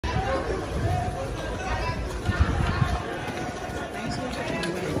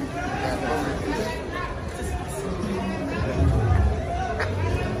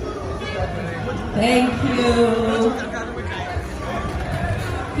Thank you.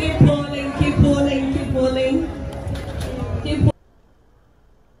 Keep pulling, keep pulling, keep pulling. Keep pulling.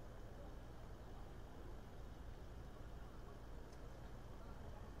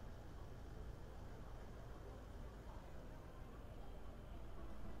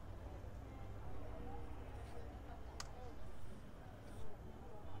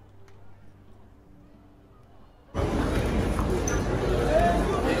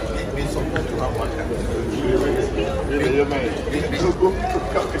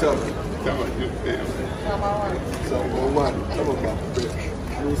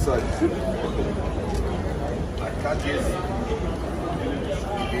 I can't use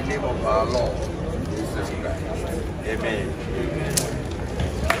in the name of our Lord, Jesus Christ. Amen.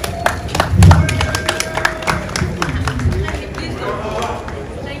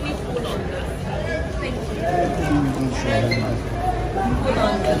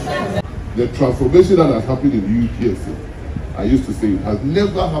 The transformation that has happened in UPSA, I used to say, has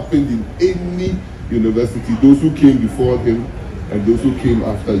never happened in any university. Those who came before him and those who came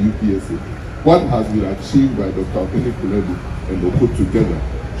after UPSA. What has been achieved by Dr. Penny Kulebu and they put together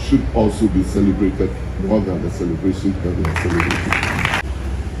should also be celebrated more than the celebrations that they are celebrating.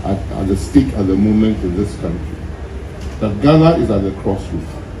 At the stake at the moment in this country, that Ghana is at the crossroads.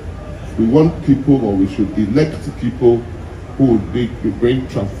 We want people, or we should elect people who would bring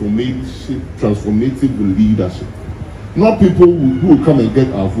transformative leadership. Not people who will come and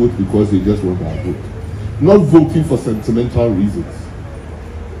get our vote because they just want our vote. Not voting for sentimental reasons.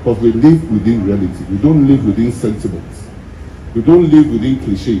 Because we live within reality. We don't live within sentiments. We don't live within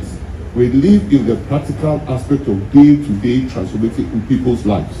cliches. We live in the practical aspect of day-to-day transformating in people's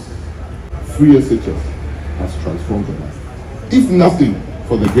lives. Free SHS has transformed their life. If nothing,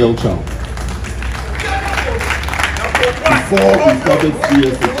 for the girl child. Before we started free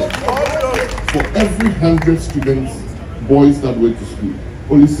SHS, for every 100 students, boys that went to school,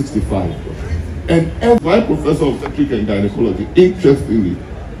 only 65. And every professor of obstetrics and gynecology, interestingly,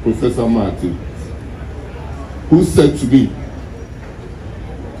 Professor Martin, who said to me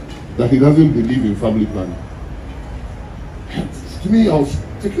that he doesn't believe in family planning. To me, I was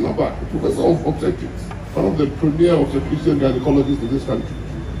taken aback. The professor of obstetrics, one of the premier obstetrician gynecologists in this country.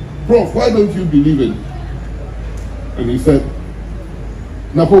 Prof, why don't you believe in it? And he said,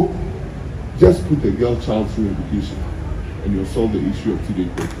 NAPO, just put the girl child through education and you'll solve the issue of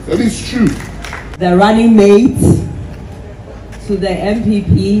teenage pregnancy. And it's true. The running mate to the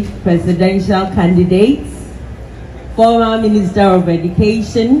MPP presidential candidates, former Minister of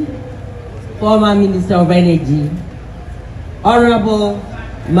Education, former Minister of Energy, Honorable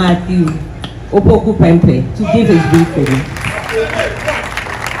Matthew Opoku Pempe, to give his briefing.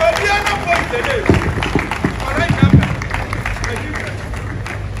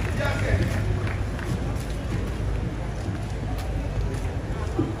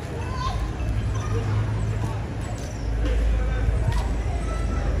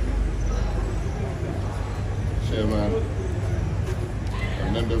 Chairman and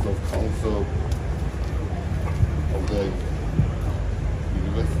members of council of the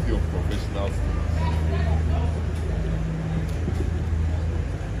University of Professional Studies.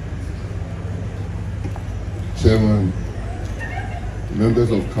 Chairman,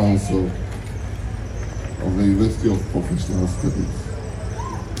 members of council of the University of Professional Studies.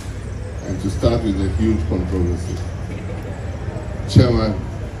 And to start with a huge controversy. Chairman,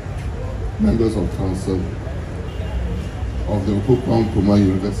 members of council of the Okonkwo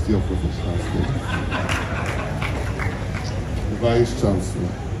University of Professional Studies, the Vice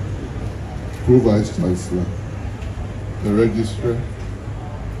Chancellor, Pro-Vice Chancellor, the Registrar,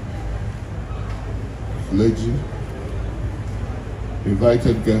 clergy,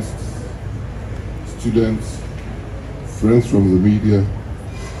 invited guests, students, friends from the media,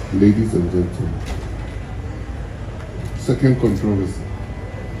 ladies and gentlemen. Second controversy.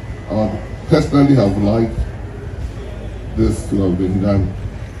 I personally have liked this to have been done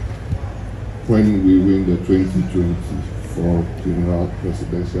when we win the 2024 general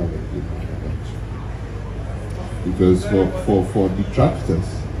presidential election. Because for detractors,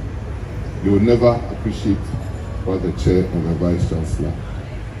 you will never appreciate what the chair and the vice chancellor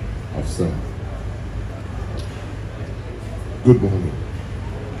have said. Good morning.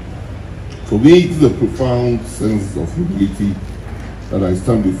 For me, it is a profound sense of humility that I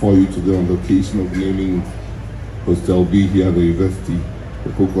stand before you today on the occasion of naming Hostel B here at the University, the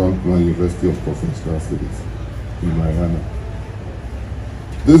Okonkwo University of Professional Studies in Ghana.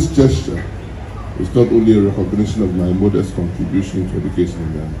 This gesture is not only a recognition of my modest contribution to education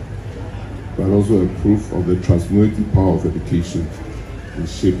in Ghana, but also a proof of the transformative power of education in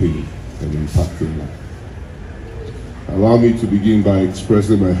shaping and impacting life. Allow me to begin by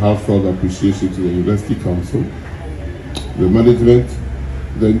expressing my heartfelt appreciation to the University Council, the management,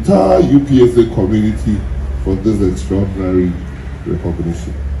 the entire UPSA community for this extraordinary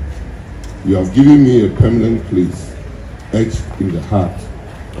recognition. You have given me a permanent place etched in the heart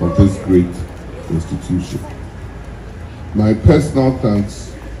of this great institution. My personal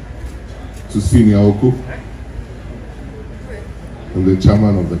thanks to Senior Oko and the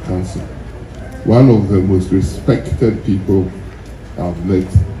chairman of the council, one of the most respected people I've met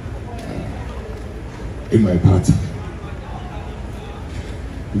in my party.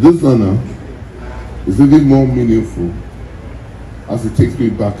 This honor is even more meaningful as it takes me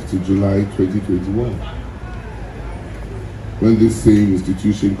back to July 2021, when this same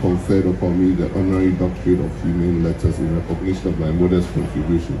institution conferred upon me the honorary doctorate of humane letters in recognition of my modest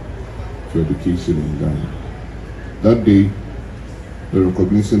contribution to education in Ghana. That day, the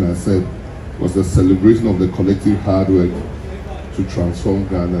recognition, I said, was a celebration of the collective hard work to transform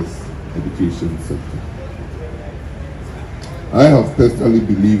Ghana's education sector. I have personally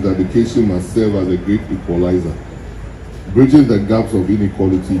believed that education must serve as a great equalizer, bridging the gaps of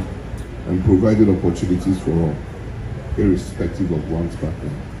inequality and providing opportunities for all, irrespective of one's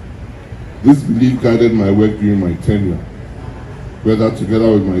background. This belief guided my work during my tenure, whether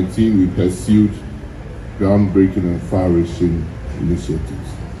together with my team we pursued groundbreaking and far-reaching initiatives.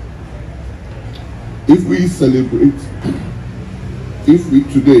 If we celebrate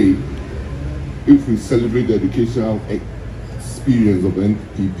the educational experience of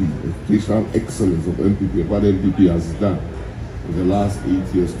NPP, educational excellence of NPP, what NPP has done in the last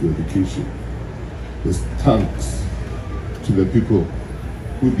 8 years to education, is thanks to the people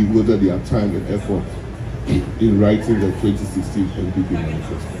who devoted their time and effort in writing the 2016 NPP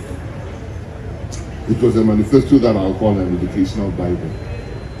manifesto. It was a manifesto that I'll call an educational Bible.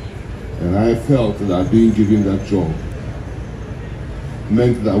 And I felt that being given that job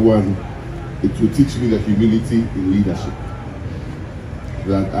meant that, one, it would teach me the humility in leadership.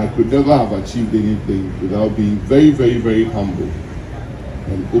 That I could never have achieved anything without being very, very, very humble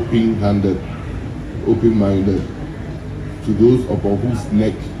and open-handed, open-minded to those upon whose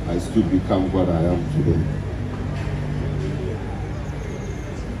neck I stood to become what I am today.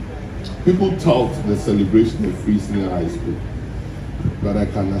 People tout the celebration of Free Senior High School, but I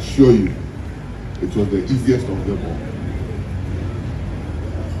can assure you, it was the easiest of them all.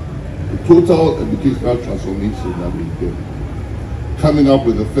 The total educational transformation that we did, coming up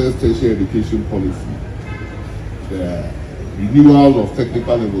with the first tertiary education policy, the renewal of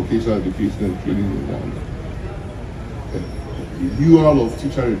technical and vocational education and training in Ghana, the renewal of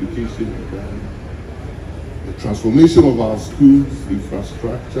teacher education in Ghana, the transformation of our schools,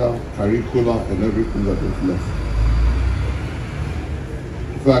 infrastructure, curricula, and everything that was left.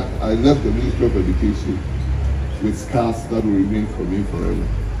 In fact, I left the Ministry of Education with scars that will remain for me forever.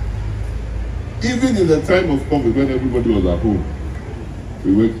 Even in the time of COVID, when everybody was at home,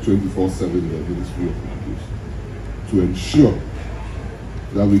 we worked 24/7 in the Ministry of Education to ensure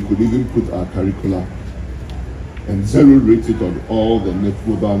that we could even put our curricula and zero rate it on all the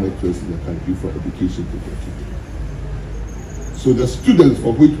mobile networks in the country for education to get to. So the students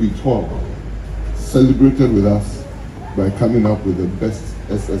for which we talk celebrated with us by coming up with the best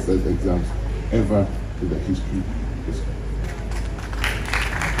SSS exams ever in the history of this country.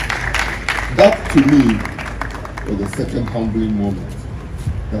 That to me was the second humbling moment,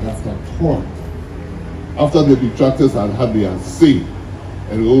 that after toil, after the detractors had had their say,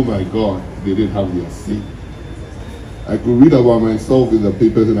 and oh my God, they didn't have their say. I could read about myself in the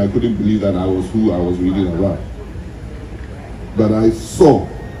papers and I couldn't believe that I was who I was reading about. But I saw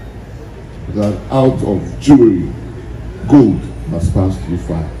that out of jewelry, gold must pass through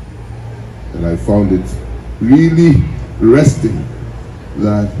fire. And I found it really resting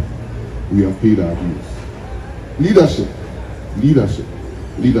that we have paid our dues. Leadership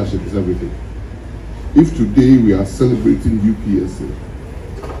is everything. If today we are celebrating UPSA,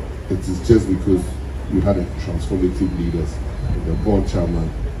 it is just because we had a transformative leaders, the board chairman,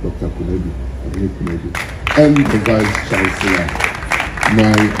 Dr. Kunebi, and the vice chancellor,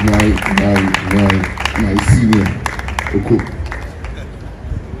 my senior, Oko.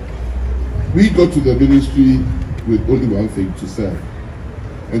 We got to the ministry with only one thing: to serve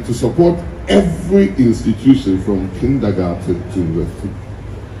and to support every institution from kindergarten to university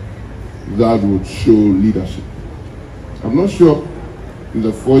that would show leadership. I'm not sure in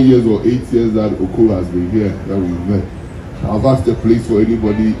the 4 years or 8 years that Oko has been here, that we've met, I've asked a place for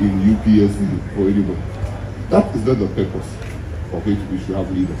anybody in UPSA, for anybody. That is not the purpose of which we should have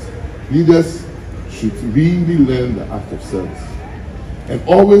leaders. Leaders should really learn the act of service. And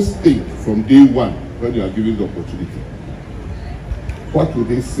always think from day one when you are given the opportunity, what will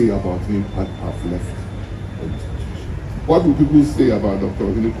they say about him that have left the institution? What will people say about Dr.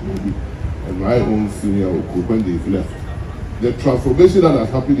 Uni Hostel and my own senior Oko when they've left? The transformation that has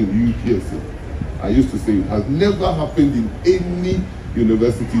happened in UPSA, I used to say, it has never happened in any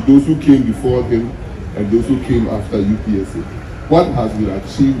university, those who came before him and those who came after UPSA. What has been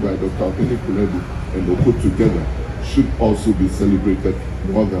achieved by Dr. Uni Hostel and they put together should also be celebrated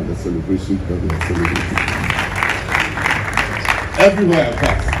more than the celebration that they are celebrating. Everywhere I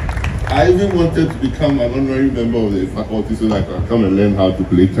pass, I even wanted to become an honorary member of the faculty so that I can come and learn how to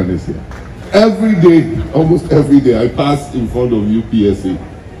play tennis here. Every day, almost every day, I pass in front of UPSA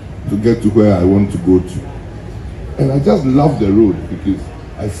to get to where I want to go to. And I just love the road because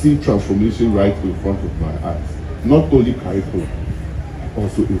I see transformation right in front of my eyes. Not only curriculum,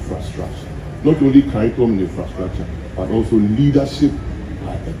 also infrastructure. Not only curriculum and infrastructure, but also leadership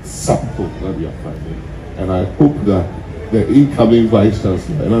and example that we are finding. And I hope that the incoming Vice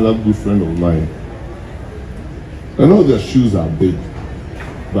Chancellor, another good friend of mine, I know their shoes are big,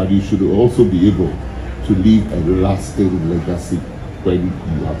 but you should also be able to leave a lasting legacy when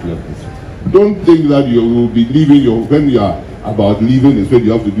you have left this. Don't think that you will be leaving when you are about leaving is when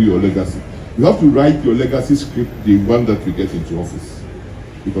you have to do your legacy. You have to write your legacy script the one that you get into office.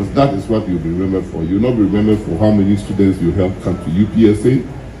 Because that is what you'll be remembered for. You'll not be remembered for how many students you helped come to UPSA.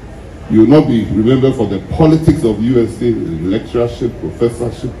 You will not be remembered for the politics of USA, lecturership,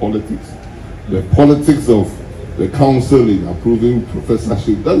 professorship politics, the politics of the council in approving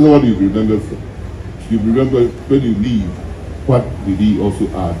professorship. That's not what you remember for. You remember when you leave, what did he also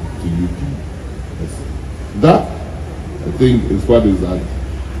add to UPSA? That, I think, is what is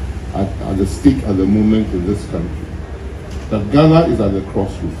at the stake at the moment in this country. That Ghana is at the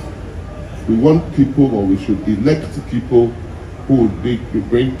crossroads. We want people, or we should elect people who would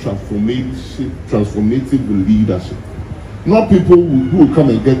bring transformative leadership. Not people who will come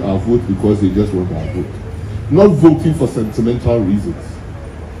and get our vote because they just want our vote. Not voting for sentimental reasons.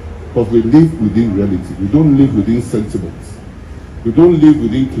 Because we live within reality. We don't live within sentiments. We don't live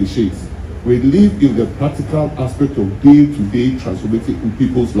within cliches. We live in the practical aspect of day-to-day transformating in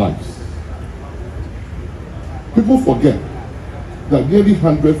people's lives. People forget that nearly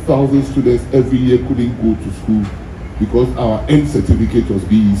 100,000 students every year couldn't go to school because our end certificate was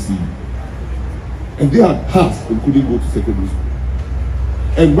BEC. And they had passed and couldn't go to secondary school.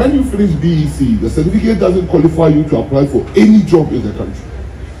 And when you finish BEC, the certificate doesn't qualify you to apply for any job in the country.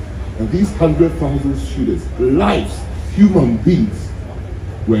 And these 100,000 students, lives, human beings,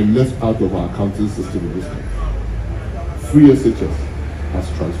 were left out of our accounting system in this country. Free SHS has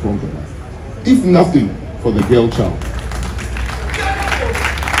transformed their life. If nothing for the girl child.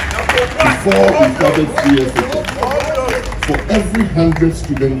 Before we started free SHS, for every 100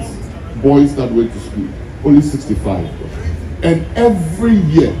 students, boys that went to school, only 65. And every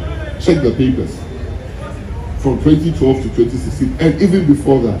year, check the papers, from 2012 to 2016, and even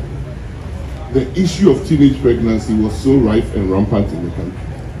before that, the issue of teenage pregnancy was so rife and rampant in the country.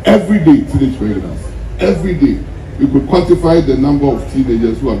 Every day, teenage pregnancy. Every day, you could quantify the number of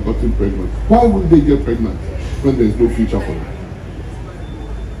teenagers who have gotten pregnant. Why would they get pregnant when there is no future for them?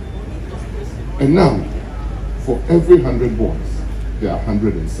 And now, for every 100 boys, there are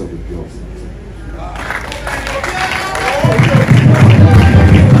 107 girls.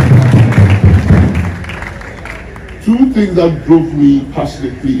 Two things that drove me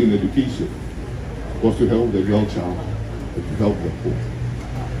passionately in education was to help the girl child and to help the poor.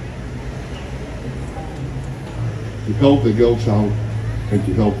 To help the girl child and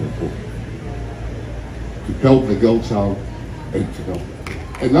to help the poor. To help the girl child and to help the poor.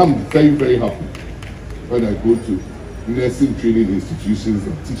 And I'm very, very happy when I go to nursing training institutions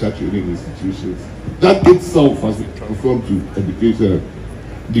and teacher training institutions. That itself has been transformed to education,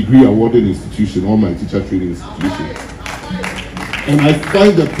 degree awarding institution, all my teacher training institutions. And I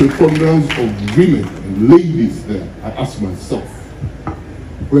find the preponderance of women and ladies there. I ask myself,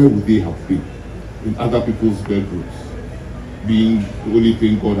 where would they have been in other people's bedrooms, being the only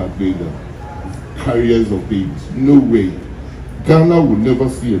thing God had made them, carriers of babies? No way. Ghana will never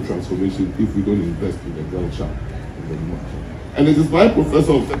see a transformation if we don't invest in the girl child. And it is my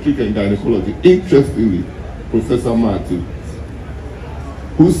professor of obstetrics and gynecology, interestingly, Professor Martin,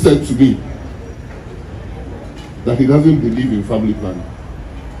 who said to me that he doesn't believe in family planning.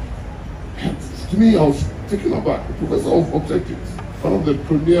 And to me, I was taken aback. The professor of obstetrics, one of the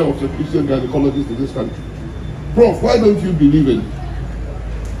premier obstetrician and gynecologists in this country. Prof, why don't you believe in it?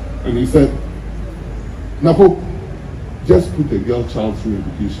 And he said, NAPO, just put the girl child through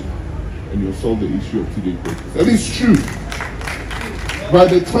education and you'll solve the issue of teenage pregnancy. And it's true. By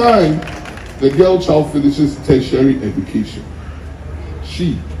the time the girl child finishes tertiary education,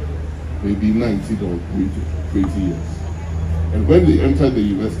 she may be 19 or 20 years. And when they enter the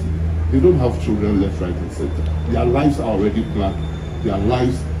university, they don't have children left, right, and center. Their lives are already planned. Their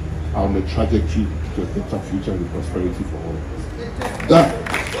lives are on a trajectory to a better future and prosperity for all of us. That.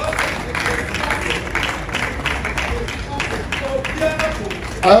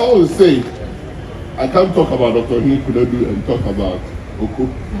 I always say, I can't talk about Dr. Uni Hostel and talk about Oko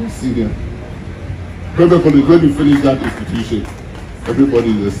Senior. Remember, when you finish that institution, everybody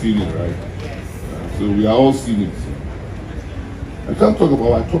is a senior, right? So we are all seniors. I can't talk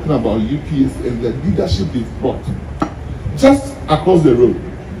about, I'm talking about UPSA and the leadership they've brought. Just across the road,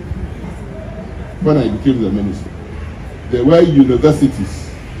 when I became the minister, there were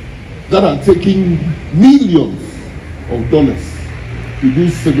universities that are taking millions of dollars to do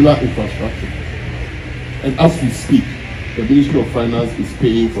similar infrastructure. And as we speak, the Ministry of Finance is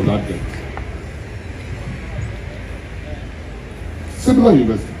paying for that debt. Similar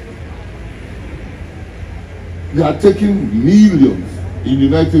university. They are taking millions in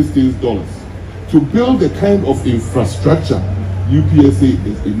United States dollars to build the kind of infrastructure UPSA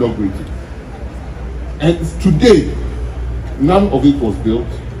is inaugurating. And today, none of it was built,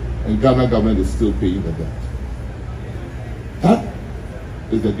 and Ghana government is still paying the debt. That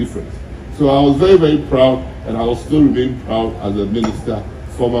is the difference. So I was very, very proud, and I will still remain proud as a minister,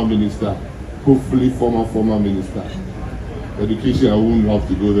 former minister, hopefully former minister. Education, I won't have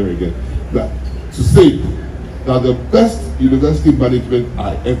to go there again. But to say that the best university management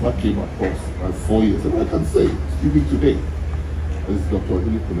I ever came across in 4 years, and I can say, even today, is Dr.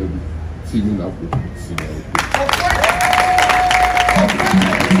 Uni Hostel teaming up with senior.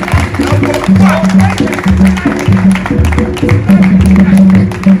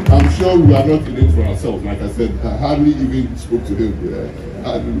 I'm sure we are not in it for ourselves. Like I said, I hardly even spoke to him.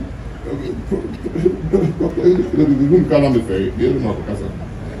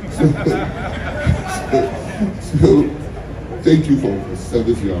 So, thank you for the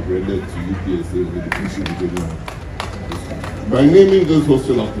service you have rendered to UPSA and education in general. By naming this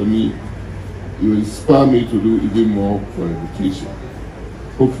hostel after me, you inspire me to do even more for education.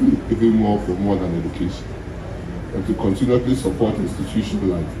 Hopefully, even more for more than education. And to continually support institutions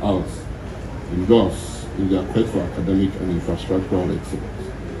like ours in their quest for academic and infrastructural excellence.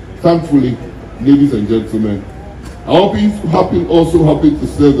 Thankfully, ladies and gentlemen, I'll be also happy to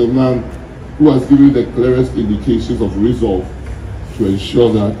serve the man who has given the clearest indications of resolve to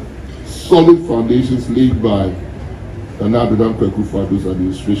ensure that solid foundations laid by the NAPO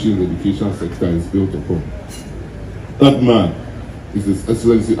administration in the education sector is built upon. That man is His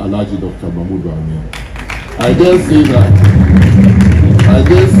Excellency Alhaji Dr. Mahmoud Bawumia. I dare say that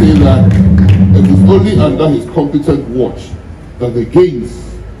it is only under his competent watch that the gains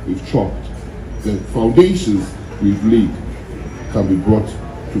we've chalked, the foundations we've laid, can be brought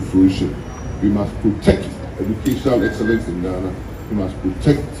to fruition. We must protect educational excellence in Ghana. We must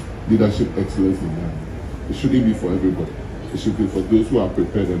protect leadership excellence in Ghana. It shouldn't be for everybody. It should be for those who are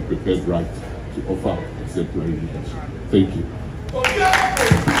prepared and prepared right to offer exemplary leadership. Thank you.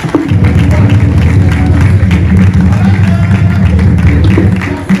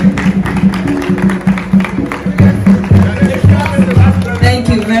 Thank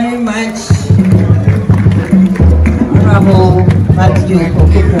you very much, Honorable Matthew.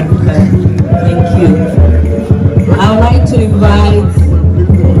 Thank you. I would like to invite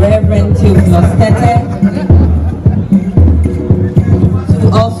Reverend Theophilus Tete to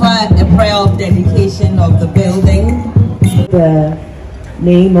offer a prayer of dedication of the building. The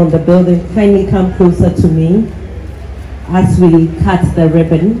name on the building, kindly come closer to me as we cut the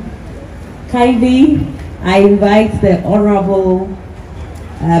ribbon. Kindly, I invite the Honorable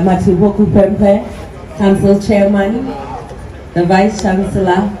Matthew Pempe, Council Chairman, the Vice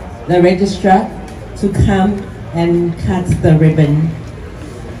Chancellor, the Registrar, to come and cut the ribbon.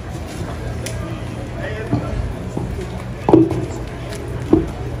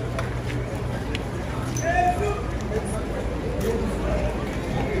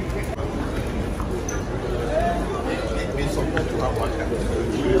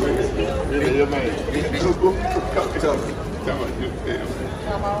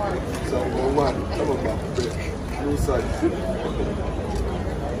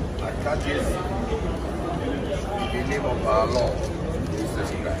 In the name of our Lord Jesus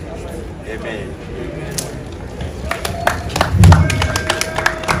Christ. Amen.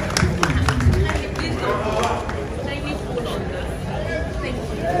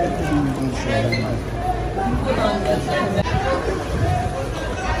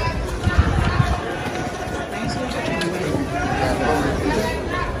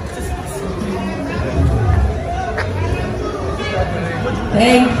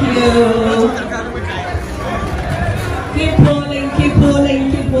 Thank you. Keep pulling, keep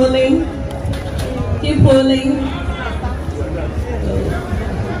pulling, keep pulling. Keep pulling.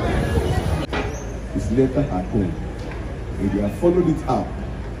 His letter at home. And they have followed it up.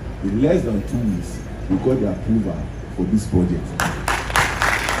 In less than 2 weeks, we got the approval for this project.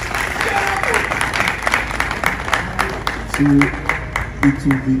 So it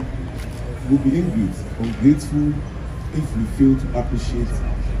will be ungrateful if we fail to appreciate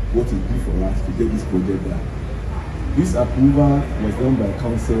what it did for us to get this project done. This approval was done by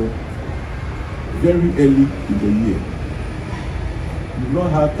council very early in the year. We did not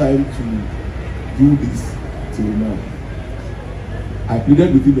have time to do this till now. I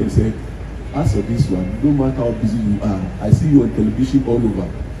pleaded with him and said, as for this one, no matter how busy you are, I see you on television all over,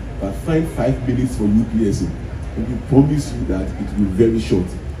 but find 5 minutes for UPSA, and we promise you that it will be very short.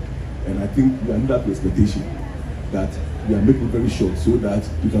 And I think we are under that expectation that we are making it very short so that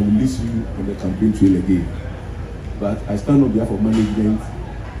we can release you on the campaign trail again. But I stand on behalf of management,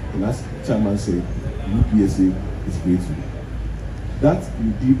 and as chairman said, UPSA is grateful. That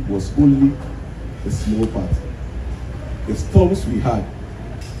we did was only a small part. The storms we had,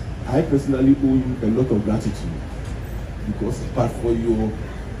 I personally owe you a lot of gratitude, because but for your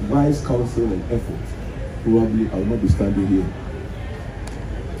wise counsel and effort, probably I will not be standing here.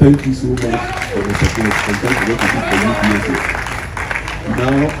 Thank you so much for the support, and thank you what you did for UPSA.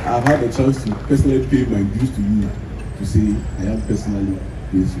 Now I've had a chance to personally pay my dues to you to say I am personally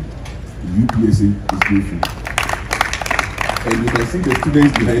grateful. UPSA is grateful. And you can see the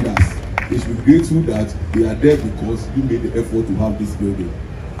students behind us. They should be grateful that they are there because you made the effort to have this building.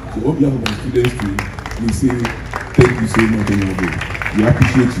 So on behalf of my students too, we say thank you so much, Honorable. We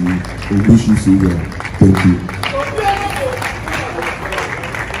appreciate you and wish you so well. Thank you.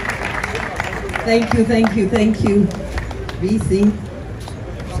 Thank you, thank you, thank you. VC,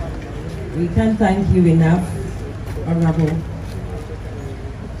 we can't thank you enough, Honorable.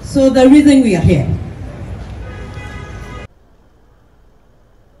 So the reason we are here